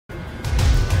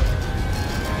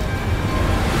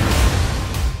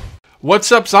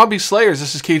What's up, Zombie Slayers?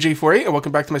 This is KJ48, and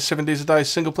welcome back to my 7 Days to Die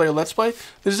single-player Let's Play.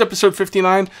 This is episode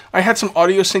 59. I had some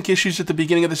audio sync issues at the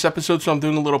beginning of this episode, so I'm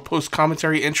doing a little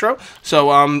post-commentary intro.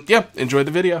 So, yeah, enjoy the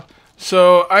video.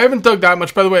 So, I haven't dug that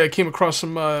much. By the way, I came across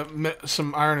some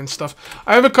iron and stuff.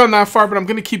 I haven't gone that far, but I'm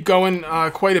going to keep going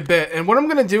quite a bit. And what I'm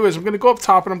going to do is I'm going to go up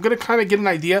top, and I'm going to kind of get an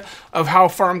idea of how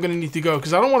far I'm going to need to go,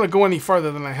 because I don't want to go any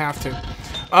farther than I have to.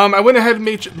 I went ahead and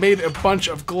made a bunch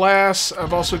of glass.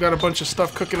 I've also got a bunch of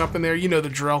stuff cooking up in there. You know the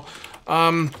drill.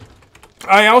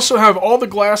 I also have all the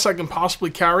glass I can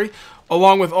possibly carry,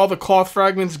 along with all the cloth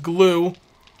fragments, glue,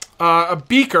 a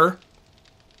beaker,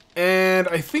 and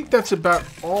I think that's about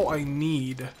all I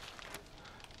need.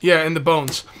 Yeah, and the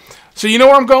bones. So you know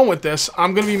where I'm going with this.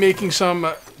 I'm going to be making some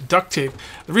duct tape.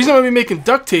 The reason I'm going to be making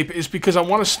duct tape is because I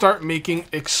want to start making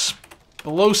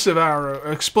explosive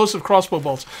crossbow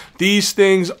bolts. These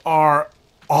things are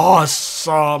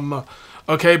awesome.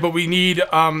 Okay, but we need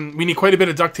quite a bit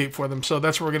of duct tape for them, so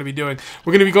that's what we're going to be doing.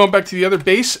 We're going to be going back to the other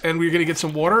base, and we're going to get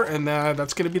some water, and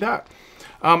that's going to be that.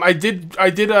 I did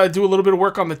do a little bit of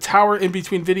work on the tower in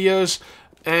between videos,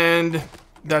 and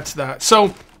that's that.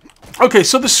 So, okay,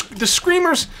 so the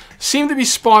screamers seem to be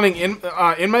spawning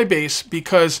in my base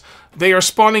because they are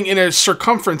spawning in a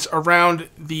circumference around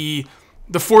the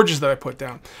forges that I put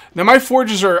down. Now my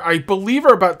forges I believe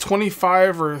are about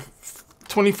 25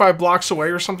 blocks away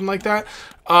or something like that.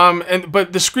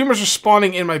 But the screamers are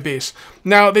spawning in my base.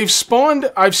 Now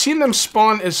I've seen them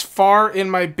spawn as far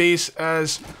in my base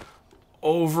as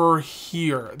over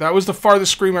here. That was the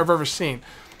farthest screamer I've ever seen.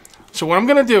 So what I'm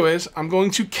gonna do is I'm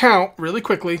going to count really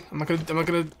quickly. I'm not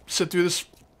gonna sit through this.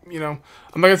 You know,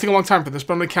 I'm not going to take a long time for this,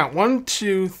 but I'm going to count 1,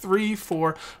 2, 3,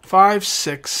 4, 5,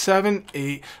 6, 7,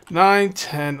 8, 9,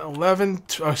 10, 11,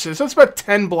 12. So that's about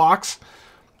 10 blocks.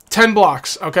 10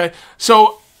 blocks, okay?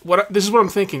 So this is what I'm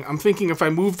thinking. I'm thinking if I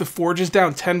move the forges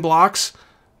down 10 blocks,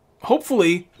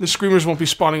 hopefully the screamers won't be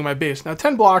spawning in my base. Now,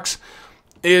 10 blocks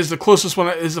is the closest one,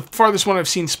 is the farthest one I've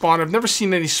seen spawn. I've never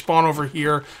seen any spawn over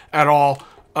here at all.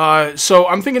 So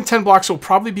I'm thinking 10 blocks will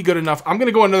probably be good enough. I'm going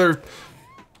to go another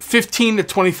 15 to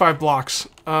 25 blocks.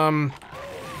 Oh,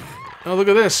 look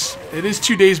at this. It is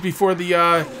 2 days before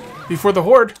the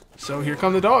horde. So here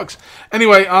come the dogs.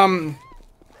 Anyway, oh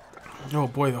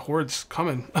boy, the horde's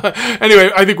coming.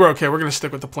 Anyway, I think we're okay. We're going to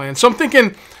stick with the plan. So I'm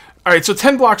thinking, all right, so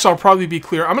 10 blocks I'll probably be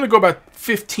clear. I'm going to go about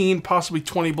 15, possibly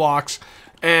 20 blocks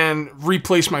and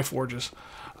replace my forges.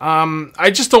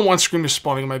 I just don't want screamers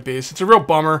spawning in my base. It's a real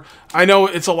bummer. I know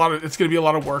it's going to be a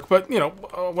lot of work, but you know,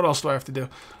 what else do I have to do?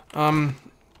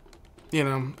 You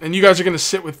know, and you guys are going to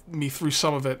sit with me through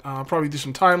some of it. I'll probably do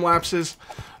some time lapses.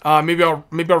 Maybe I'll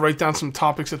write down some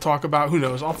topics to talk about. Who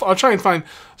knows? I'll try and find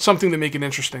something to make it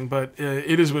interesting. But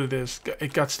it is what it is.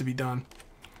 It got to be done.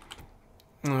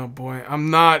 Oh boy,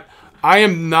 I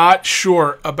am not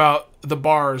sure about the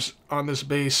bars on this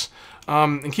base.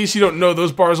 In case you don't know,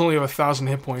 those bars only have 1,000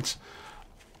 hit points.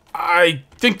 I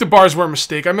think the bars were a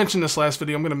mistake. I mentioned this last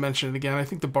video. I'm going to mention it again. I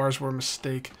think the bars were a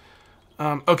mistake.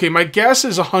 Okay, my gas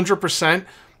is 100%.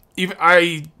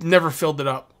 I never filled it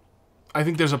up. I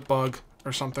think there's a bug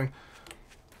or something.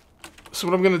 So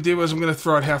what I'm going to do is I'm going to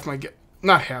throw out half my gas.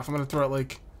 Not half. I'm going to throw out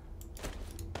like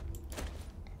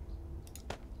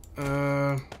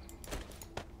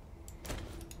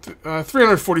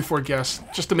 344 gas,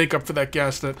 just to make up for that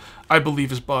gas that I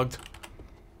believe is bugged.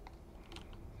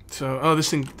 So, oh, this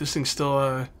thing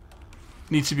still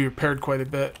needs to be repaired quite a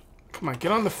bit. Come on,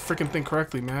 get on the freaking thing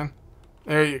correctly, man.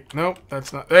 Nope,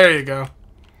 that's not. There you go.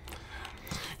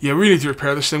 Yeah, we need to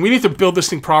repair this thing. We need to build this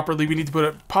thing properly. We need to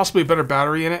put possibly a better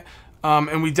battery in it,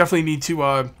 and we definitely need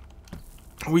to.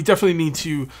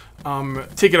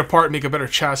 Take it apart and make a better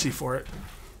chassis for it.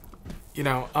 You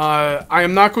know, I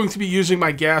am not going to be using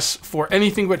my gas for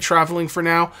anything but traveling for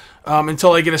now,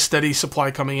 until I get a steady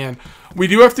supply coming in. We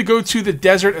do have to go to the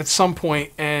desert at some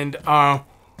point and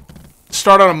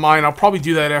start on a mine. I'll probably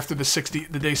do that after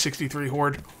the day 63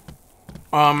 horde.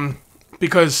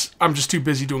 Because I'm just too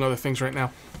busy doing other things right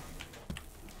now.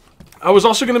 I was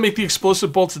also going to make the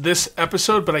explosive bolts this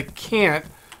episode, but I can't.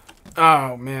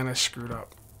 Oh, man, I screwed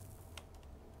up.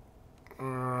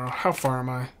 How far am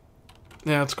I?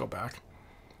 Yeah, let's go back.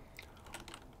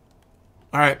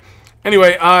 Alright.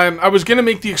 Anyway, I was going to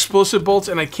make the explosive bolts,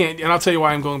 and I can't. And I'll tell you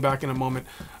why I'm going back in a moment.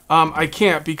 I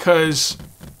can't because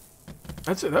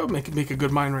that would make a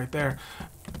good mine right there.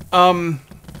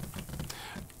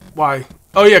 Why?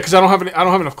 Oh yeah, because I don't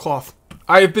have enough cloth.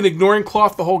 I have been ignoring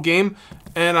cloth the whole game,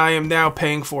 and I am now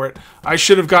paying for it. I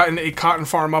should have gotten a cotton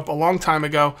farm up a long time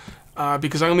ago,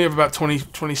 because I only have about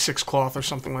 26 cloth or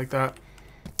something like that.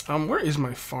 Where is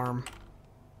my farm?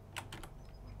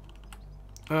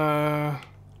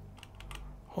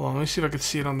 Hold on, let me see if I can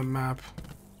see it on the map.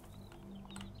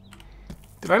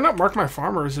 Did I not mark my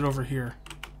farm, or is it over here?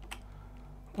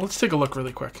 Well, let's take a look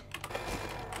really quick.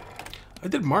 I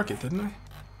did mark it, didn't I?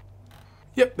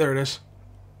 Yep, there it is.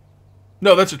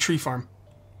 No, that's a tree farm.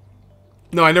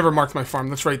 No, I never marked my farm.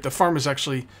 That's right. The farm is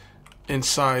actually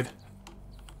inside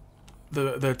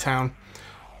the town.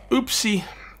 Oopsie.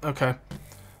 Okay.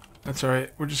 That's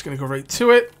alright. We're just going to go right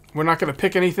to it. We're not going to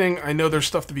pick anything. I know there's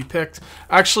stuff to be picked.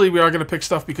 Actually, we are going to pick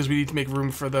stuff because we need to make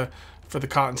room for the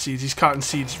cotton seeds. These cotton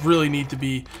seeds really need to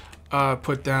be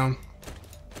put down.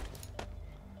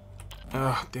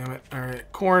 Oh, damn it.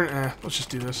 Alright. Corn. Let's just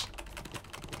do this.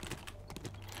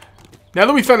 Now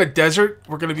that we found a desert,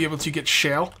 we're going to be able to get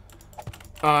shale.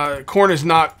 Corn is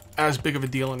not as big of a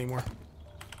deal anymore.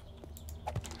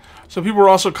 So people were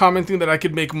also commenting that I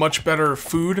could make much better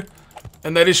food.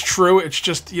 And that is true. It's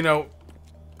just, you know,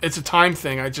 it's a time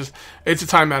thing. It's a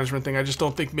time management thing. I just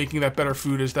don't think making that better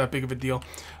food is that big of a deal.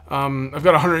 I've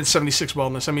got 176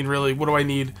 wellness. I mean, really, what do I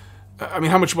need? I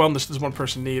mean, how much wellness does one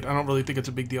person need? I don't really think it's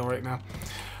a big deal right now.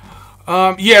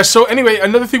 Yeah, so anyway,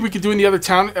 another thing we could do in the other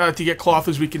town to get cloth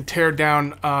is we can tear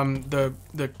down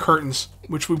the curtains,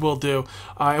 which we will do.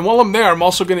 And while I'm there, I'm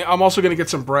also gonna get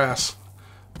some brass,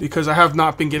 because I have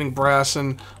not been getting brass,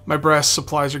 and my brass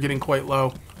supplies are getting quite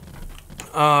low.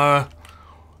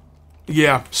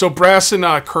 Yeah, so brass and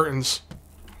curtains.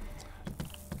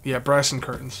 Yeah, brass and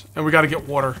curtains, and we got to get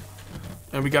water,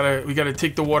 and we gotta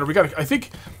take the water. I think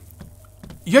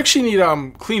you actually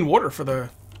need clean water for the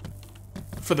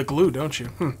glue, don't you?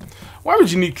 Why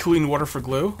would you need clean water for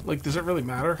glue? Like, does it really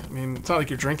matter? I mean, it's not like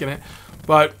you're drinking it.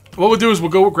 But what we'll do is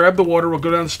we'll go grab the water, we'll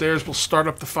go downstairs, we'll start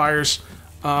up the fires,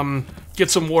 get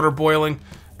some water boiling,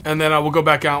 and then we'll go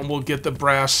back out and we'll get the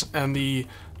brass and the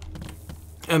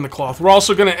cloth. We're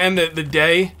also going to end the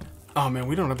day. Oh man,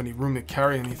 we don't have any room to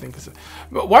carry anything.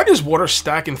 Why does water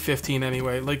stack in 15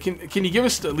 anyway? Like, can you give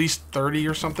us at least 30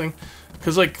 or something?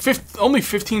 Because like only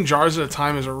 15 jars at a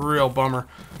time is a real bummer.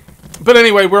 But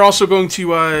anyway, we're also going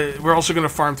to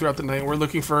farm throughout the night. We're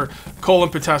looking for coal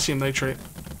and potassium nitrate.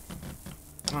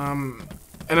 And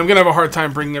I'm gonna have a hard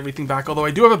time bringing everything back. Although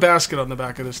I do have a basket on the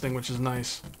back of this thing, which is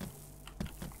nice.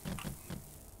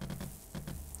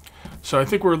 So I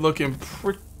think we're looking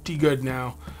pretty good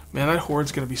now. Man, that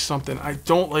hoard's gonna be something. I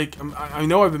don't like. I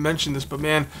know I've mentioned this, but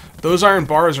man, those iron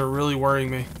bars are really worrying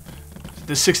me.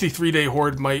 The 63-day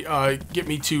hoard might get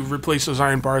me to replace those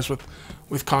iron bars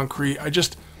with concrete.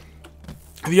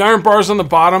 The iron bars on the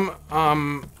bottom,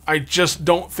 I just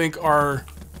don't think are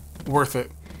worth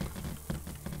it.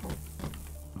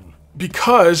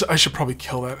 Because I should probably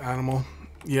kill that animal.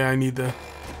 Yeah, I need the...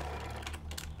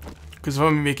 Because if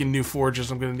I'm making new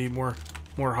forges, I'm going to need more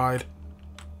hide.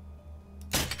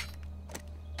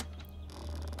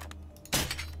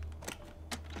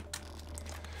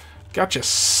 Gotcha,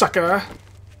 sucker!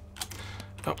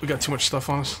 Oh, we got too much stuff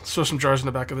on us. Let's throw some jars in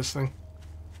the back of this thing.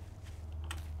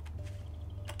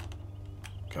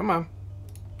 Come on.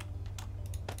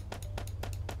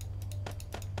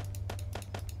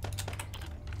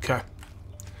 Okay.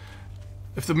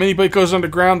 If the mini bike goes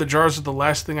underground, the jars are the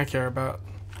last thing I care about.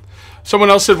 Someone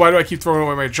else said, why do I keep throwing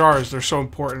away my jars? They're so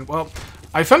important. Well,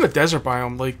 I found a desert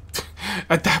biome. Like,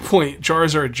 at that point,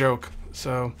 jars are a joke.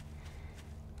 So.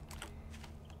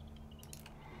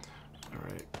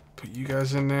 Alright. Put you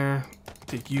guys in there.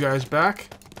 Take you guys back.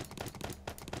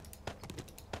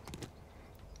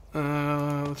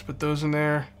 Let's put those in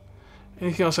there.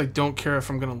 Anything else I don't care if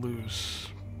I'm going to lose?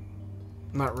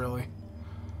 Not really.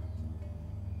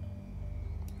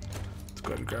 Let's go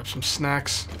ahead and grab some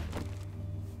snacks.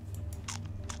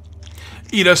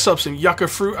 Eat us up some yucca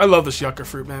fruit. I love this yucca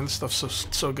fruit, man. This stuff's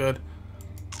so good.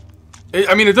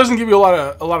 I mean, it doesn't give you a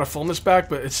lot of fullness back,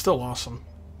 but it's still awesome.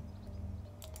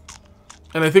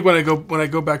 And I think when I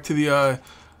go back to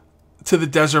the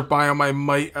desert biome, I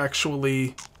might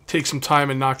actually take some time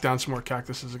and knock down some more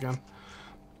cactuses again.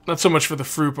 Not so much for the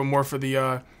fruit, but more for the...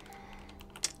 I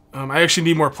actually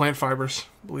need more plant fibers,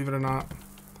 believe it or not.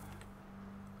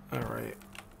 Alright.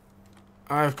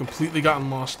 I have completely gotten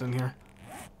lost in here.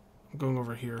 I'm going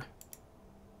over here.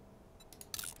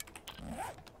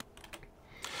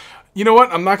 You know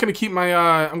what? I'm not going to keep my...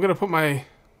 I'm going to put my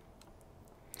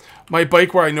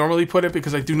bike where I normally put it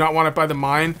because I do not want it by the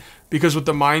mine. Because with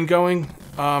the mine going,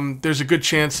 there's a good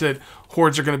chance that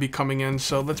hordes are going to be coming in.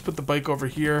 So let's put the bike over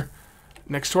here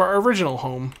next to our original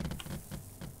home.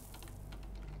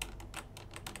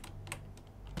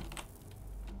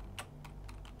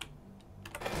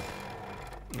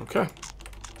 Okay.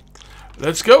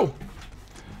 Let's go.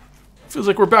 Feels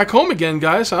like we're back home again,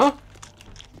 guys, huh?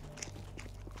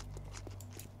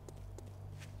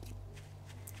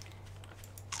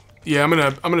 Yeah, I'm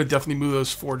gonna definitely move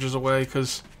those forges away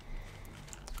because.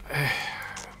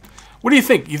 What do you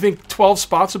think? You think 12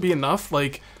 spots would be enough?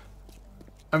 Like,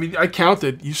 I mean, I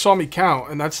counted. You saw me count,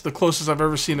 and that's the closest I've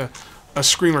ever seen a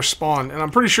screamer spawn. And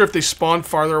I'm pretty sure if they spawned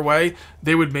farther away,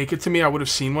 they would make it to me. I would have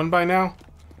seen one by now.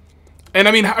 And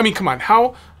I mean, come on,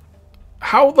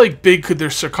 how like big could their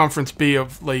circumference be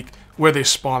of like where they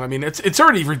spawn? I mean, it's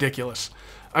already ridiculous.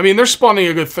 I mean, they're spawning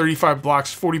a good 35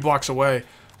 blocks, 40 blocks away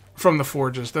from the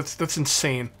forges. That's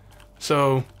insane.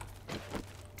 So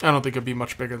I don't think it'd be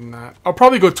much bigger than that. I'll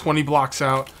probably go 20 blocks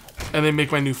out and then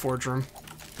make my new forge room.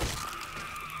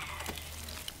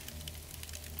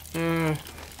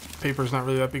 Paper's not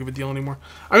really that big of a deal anymore.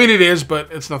 I mean, it is,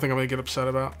 but it's nothing I'm going to get upset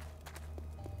about.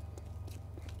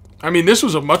 I mean, this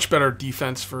was a much better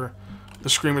defense for the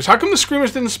Screamers. How come the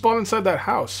Screamers didn't spawn inside that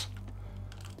house?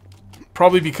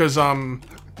 Probably because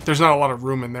there's not a lot of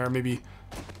room in there. Maybe,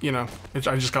 you know, I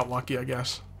just got lucky, I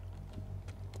guess.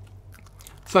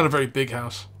 It's not a very big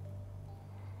house.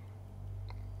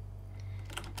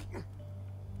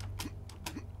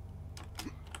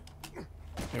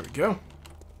 There we go.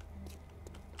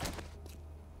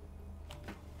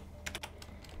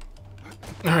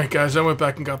 Alright guys, I went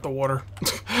back and got the water.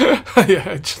 Yeah,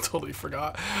 I just totally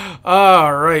forgot.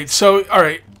 Alright, so,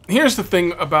 alright. Here's the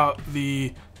thing about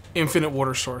the infinite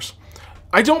water source.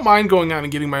 I don't mind going out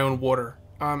and getting my own water.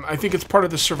 I think it's part of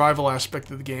the survival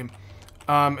aspect of the game.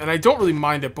 And I don't really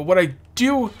mind it, but what I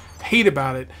do hate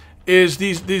about it is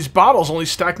these bottles only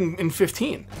stacking in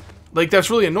 15. Like,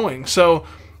 that's really annoying. So,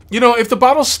 you know, if the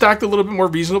bottles stacked a little bit more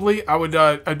reasonably,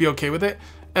 I'd be okay with it.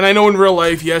 And I know in real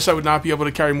life, yes, I would not be able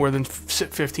to carry more than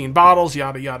 15 bottles,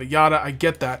 yada, yada, yada. I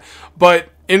get that. But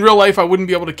in real life, I wouldn't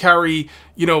be able to carry,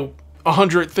 you know,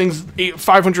 100 things,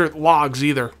 500 logs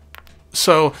either.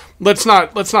 So let's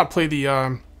not play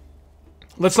the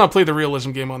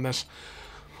realism game on this.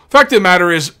 Fact of the matter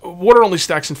is, water only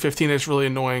stacks in 15. It's really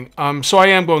annoying. So I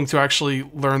am going to actually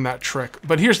learn that trick.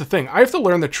 But here's the thing: I have to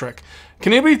learn the trick.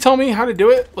 Can anybody tell me how to do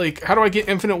it? Like, how do I get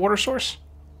infinite water source?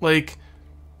 Like,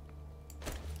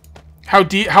 how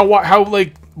deep? How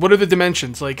like? What are the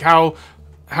dimensions? Like, how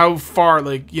far?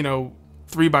 Like, you know,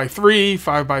 3 by 3,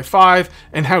 5 by 5,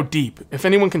 and how deep? If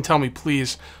anyone can tell me,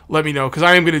 please let me know, because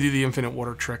I am going to do the infinite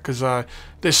water trick. Because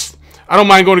this, I don't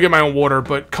mind going to get my own water,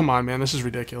 but come on, man, this is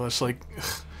ridiculous. Like,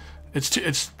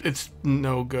 it's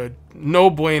no good, no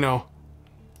bueno.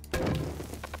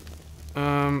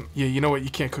 Yeah, you know what? You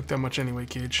can't cook that much anyway,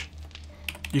 Cage.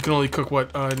 You can only cook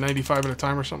what 95 at a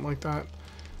time or something like that.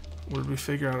 What did we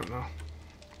figure? I don't know.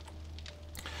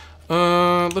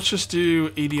 Let's just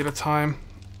do 80 at a time.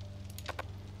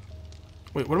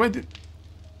 Wait, what am I doing?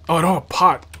 Oh, I don't have a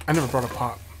pot. I never brought a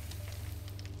pot.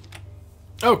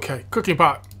 Okay, cooking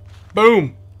pot.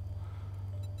 Boom.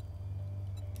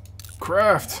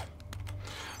 Craft.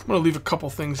 I'm going to leave a couple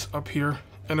things up here.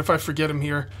 And if I forget them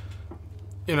here,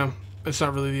 you know, it's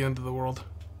not really the end of the world.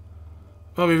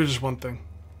 Well, maybe just one thing.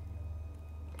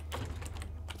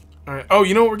 Alright. Oh,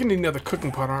 you know what? We're going to need another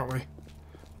cooking pot, aren't we?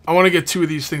 I want to get 2 of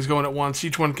these things going at once.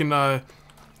 Each one can,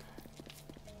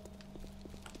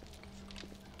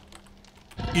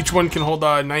 each one can hold,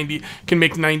 90... Can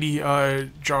make 90,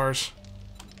 jars.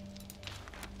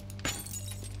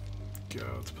 Go.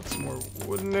 Let's put some more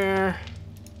wood in there.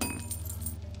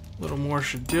 A little more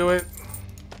should do it.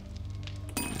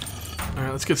 All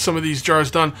right, let's get some of these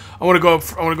jars done. I want to go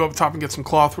up top and get some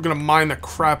cloth. We're gonna mine the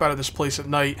crap out of this place at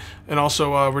night, and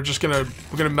also we're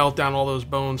gonna melt down all those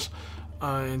bones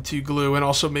into glue, and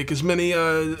also make as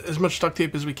much duct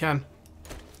tape as we can.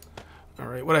 All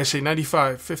right, what did I say?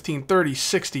 95, 15, 30,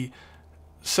 60,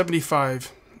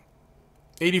 75,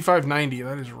 85, 90.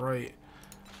 That is right.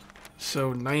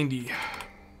 So 90.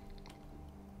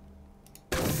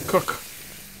 Cook.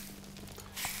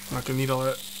 I'm not gonna need all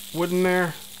that wood in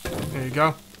there. There you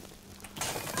go.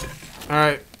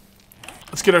 Alright.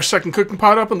 Let's get our second cooking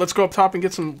pot up, and let's go up top and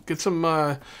get some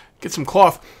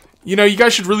cloth. You know, you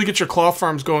guys should really get your cloth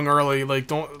farms going early. Like,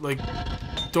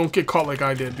 don't get caught like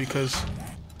I did, because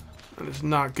that is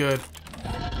not good.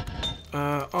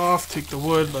 Off, take the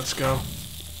wood, let's go.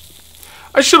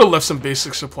 I should have left some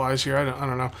basic supplies here. I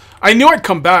don't know. I knew I'd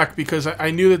come back because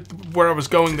I knew that where I was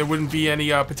going there wouldn't be any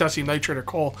potassium nitrate or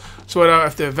coal, so I'd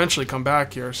have to eventually come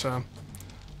back here. So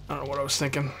I don't know what I was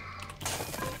thinking.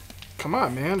 Come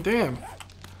on, man, damn.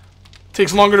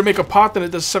 Takes longer to make a pot than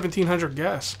it does 1700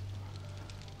 gas.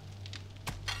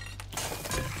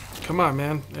 Come on,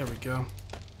 man. There we go.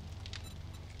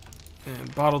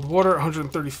 And bottled water,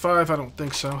 135. I don't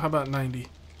think so. How about 90?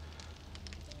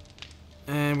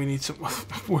 And we need some...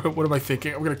 what am I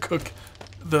thinking? I'm going to cook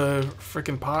the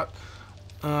frickin' pot.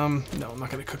 No, I'm not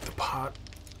going to cook the pot.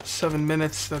 7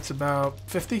 minutes. That's about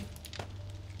 50.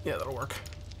 Yeah, that'll work.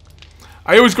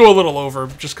 I always go a little over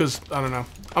just because, I don't know.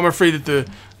 I'm afraid that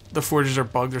the forges are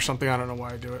bugged or something. I don't know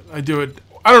why I do it.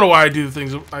 I don't know why I do the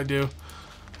things I do.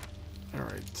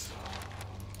 Alright.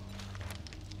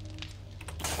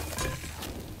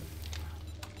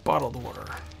 Bottled water.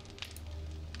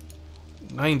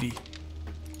 90.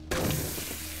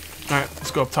 Alright,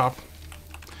 let's go up top.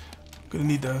 Gonna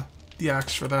need the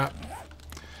axe for that.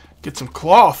 Get some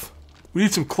cloth. We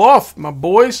need some cloth, my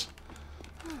boys.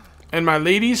 And my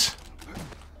ladies.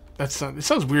 It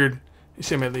sounds weird. You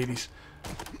say my ladies.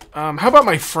 How about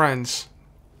my friends?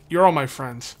 You're all my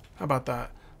friends. How about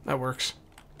that? That works.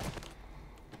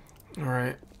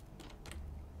 Alright.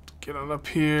 Get on up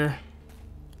here.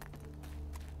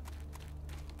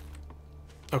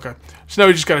 Okay. So now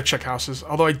we just gotta check houses.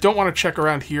 Although I don't want to check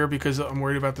around here because I'm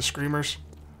worried about the screamers.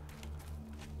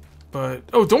 But,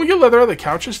 oh, don't we get leather out of the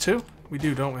couches too? We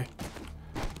do, don't we?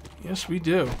 Yes, we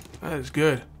do. That is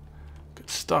good. Good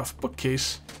stuff.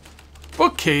 Bookcase.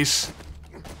 Bookcase.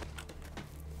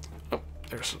 Oh,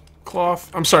 there's some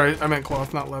cloth. I'm sorry, I meant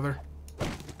cloth, not leather.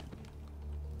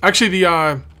 Actually,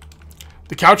 the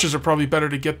couches are probably better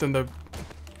to get than the,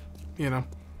 you know,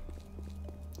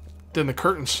 than the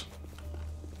curtains.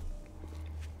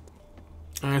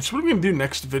 Alright, so what are we going to do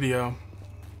next video?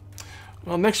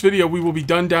 Well, next video we will be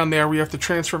done down there. We have to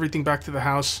transfer everything back to the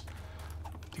house.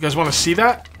 You guys want to see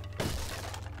that?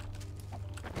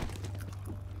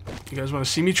 You guys want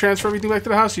to see me transfer everything back to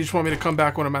the house? Or you just want me to come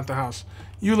back when I'm at the house?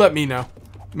 You let me know.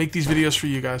 Make these videos for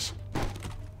you guys.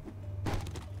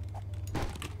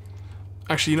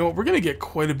 Actually, you know what? We're going to get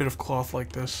quite a bit of cloth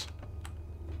like this.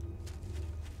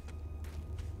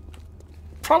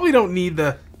 Probably don't need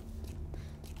the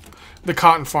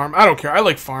cotton farm. I don't care. I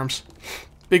like farms.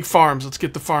 Big farms. Let's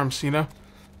get the farms, you know?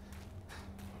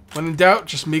 When in doubt,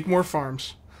 just make more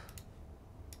farms.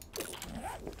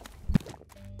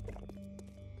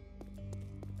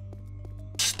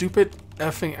 Stupid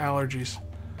effing allergies.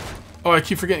 Oh, I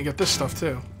keep forgetting to get this stuff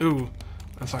too. Ooh,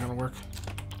 that's not gonna work.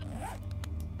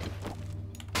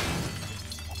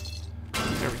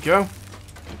 There we go.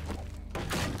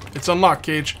 It's unlocked,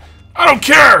 Cage. I don't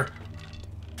care!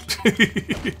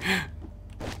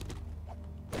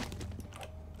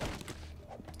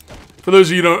 For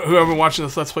those of you who haven't been watching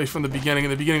this Let's Play from the beginning,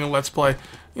 in the beginning of Let's Play,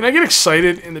 you know, I get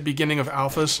excited in the beginning of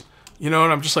alphas, you know,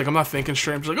 and I'm just like, I'm not thinking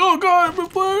straight. I'm just like, oh god, I've been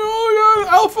playing, oh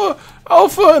god,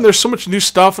 alpha, and there's so much new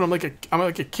stuff, and I'm like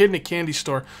a kid in a candy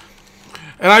store.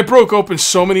 And I broke open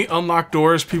so many unlocked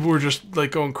doors, people were just like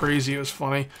going crazy. It was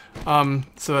funny.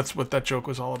 So that's what that joke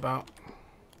was all about.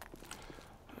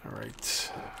 All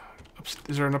right,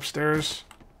 is there an upstairs?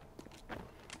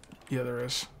 Yeah, there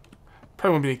is.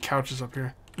 Probably won't be any couches up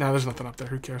here. No, there's nothing up there.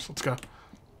 Who cares? Let's go. Look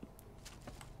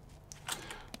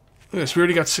at this. We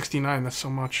already got 69. That's so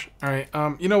much. All right.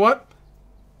 You know what?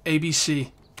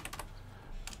 ABC.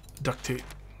 Duct tape.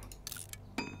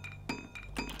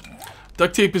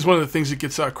 Duct tape is one of the things that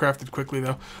gets crafted quickly,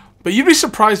 though. But you'd be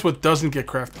surprised what doesn't get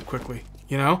crafted quickly.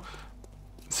 You know?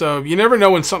 So you never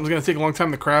know when something's going to take a long time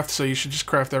to craft, so you should just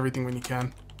craft everything when you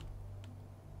can.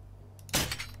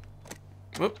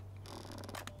 Whoop.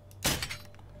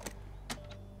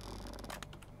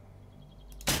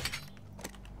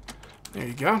 There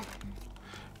you go.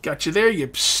 Got you there, you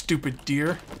stupid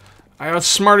deer. I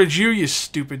outsmarted you, you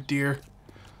stupid deer.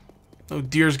 No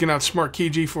deer's gonna outsmart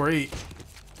KG48.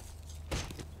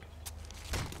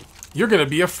 You're gonna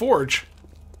be a forge.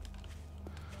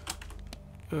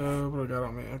 What do I got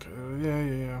on me?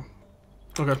 Okay, yeah.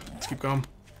 Okay, let's keep going.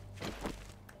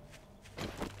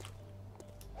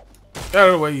 Get out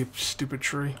of the way, you stupid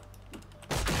tree.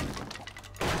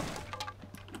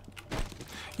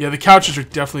 Yeah, the couches are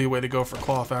definitely a way to go for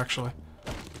cloth, actually.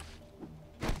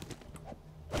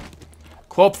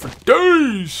 Cloth for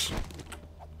days!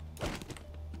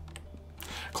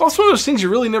 Cloth's one of those things you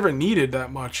really never needed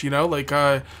that much, you know? Like,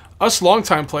 us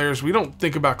longtime players, we don't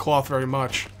think about cloth very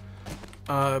much.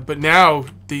 But now,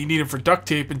 you need it for duct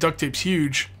tape, and duct tape's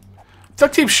huge.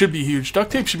 Duct tape should be huge. Duct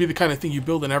tape should be the kind of thing you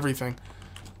build in everything.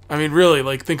 I mean, really,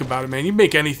 like, think about it, man. You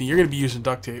make anything, you're going to be using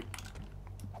duct tape.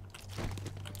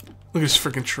 Look at this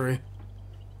freaking tree.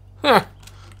 Huh.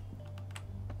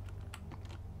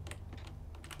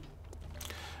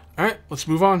 Alright, let's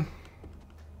move on.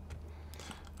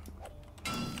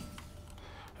 I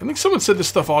think someone said this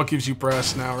stuff all gives you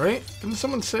brass now, right? Didn't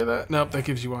someone say that? Nope, that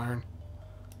gives you iron.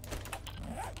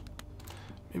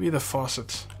 Maybe the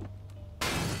faucets.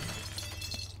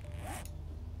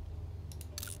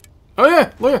 Oh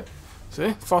yeah, look at.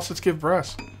 See? Faucets give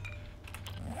brass.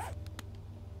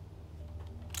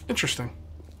 Interesting.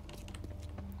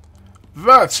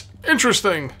 That's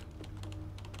interesting.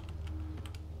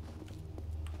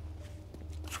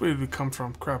 Which way did we come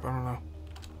from? Crap, I don't know.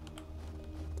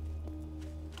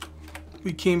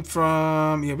 We came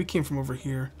from... Yeah, we came from over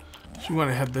here. So we want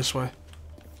to head this way.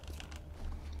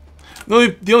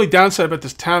 The only downside about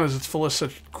this town is it's full of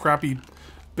such crappy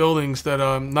buildings that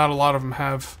not a lot of them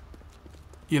have,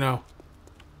 you know,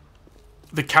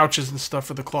 the couches and stuff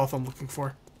for the cloth I'm looking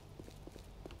for.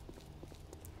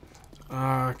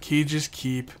 Key just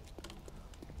keep.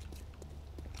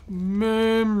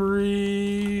 Memories.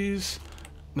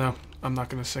 No, I'm not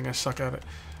going to sing. I suck at it.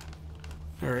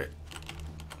 Alright.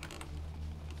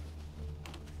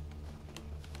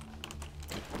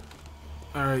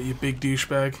 Alright, you big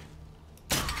douchebag.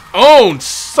 Own,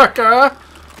 sucker!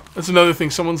 That's another thing.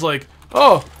 Someone's like,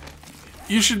 oh,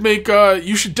 you should make,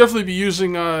 you should definitely be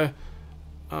using,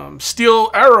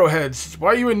 steel arrowheads. Why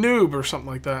are you a noob? Or something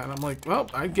like that. And I'm like, well,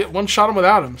 I get one shot him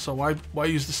without him, so why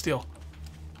use the steel?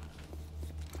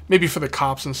 Maybe for the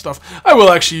cops and stuff. I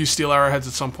will actually use steel arrowheads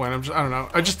at some point. I don't know.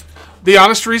 The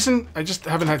honest reason, I just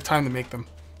haven't had time to make them.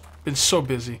 Been so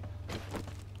busy.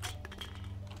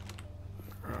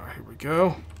 Here we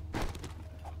go.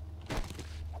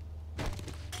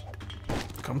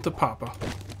 Come to Papa.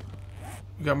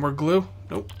 We got more glue?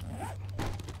 Nope.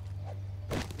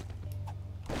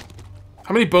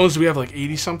 How many bones do we have? Like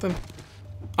 80 something?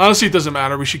 Honestly, it doesn't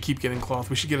matter. We should keep getting cloth.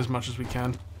 We should get as much as we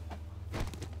can.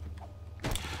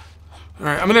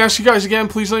 Alright, I'm going to ask you guys again.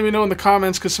 Please let me know in the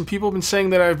comments, because some people have been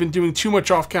saying that I've been doing too much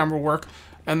off-camera work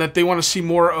and that they want to see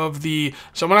more of the...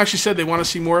 Someone actually said they want to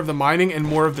see more of the mining and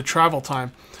more of the travel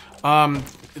time.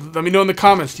 Let me know in the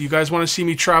comments. Do you guys want to see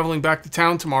me traveling back to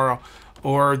town tomorrow?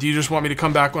 Or do you just want me to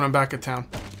come back when I'm back at town?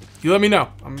 You let me know.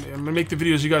 I'm going to make the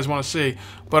videos you guys want to see.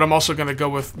 But I'm also going to go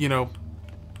with, you know,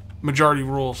 majority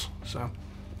rules. So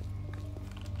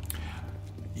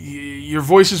your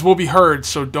voices will be heard.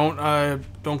 So don't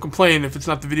complain if it's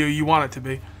not the video you want it to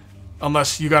be.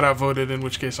 Unless you got outvoted, in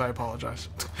which case I apologize.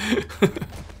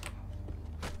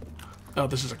 Oh,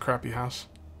 this is a crappy house.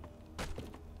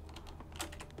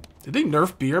 Did they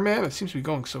nerf beer, man? It seems to be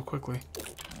going so quickly.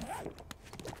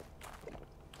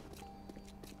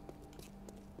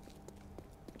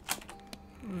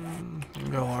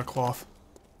 We got a lot of cloth.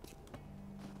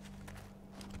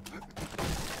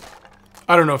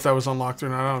 I don't know if that was unlocked or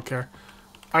not. I don't care.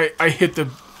 I hit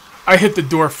the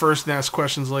door first and ask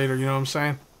questions later. You know what I'm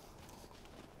saying?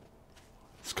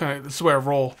 It's kind of, this is the way I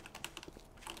roll.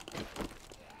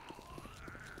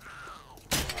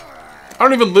 I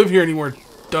don't even live here anymore,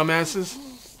 dumbasses.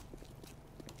 Is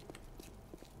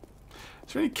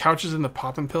there any couches in the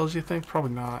poppin' pills, you think?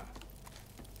 Probably not.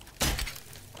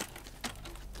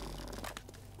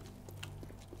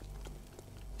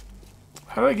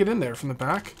 How did I get in there? From the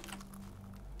back?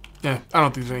 Yeah, I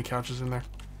don't think there's any couches in there.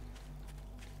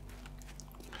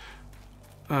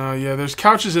 Yeah, there's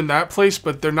couches in that place,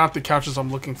 but they're not the couches I'm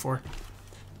looking for.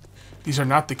 These are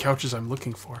not the couches I'm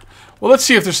looking for. Well, let's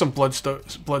see if there's some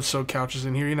blood-soaked couches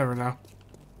in here. You never know.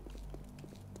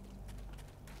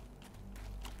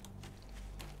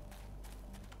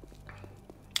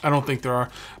 I don't think there are.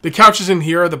 The couches in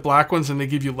here are the black ones, and they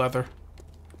give you leather.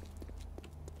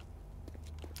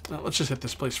 Let's just hit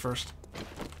this place first.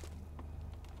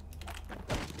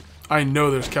 I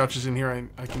know there's couches in here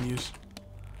I can use.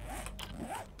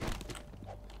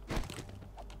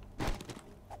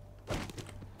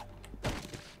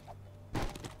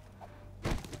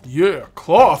 Yeah,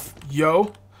 cloth,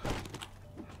 yo.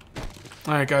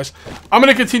 Alright, guys. I'm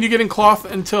going to continue getting cloth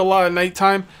until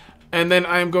nighttime. And then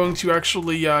I'm going to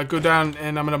actually go down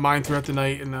and I'm going to mine throughout the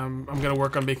night. And I'm going to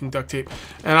work on making duct tape.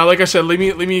 And like I said, leave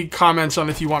me comments on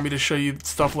if you want me to show you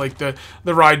stuff like the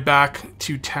ride back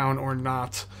to town or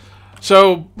not.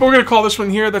 So we're going to call this one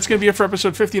here. That's going to be it for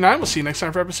episode 59. We'll see you next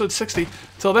time for episode 60.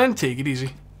 Till then, take it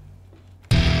easy.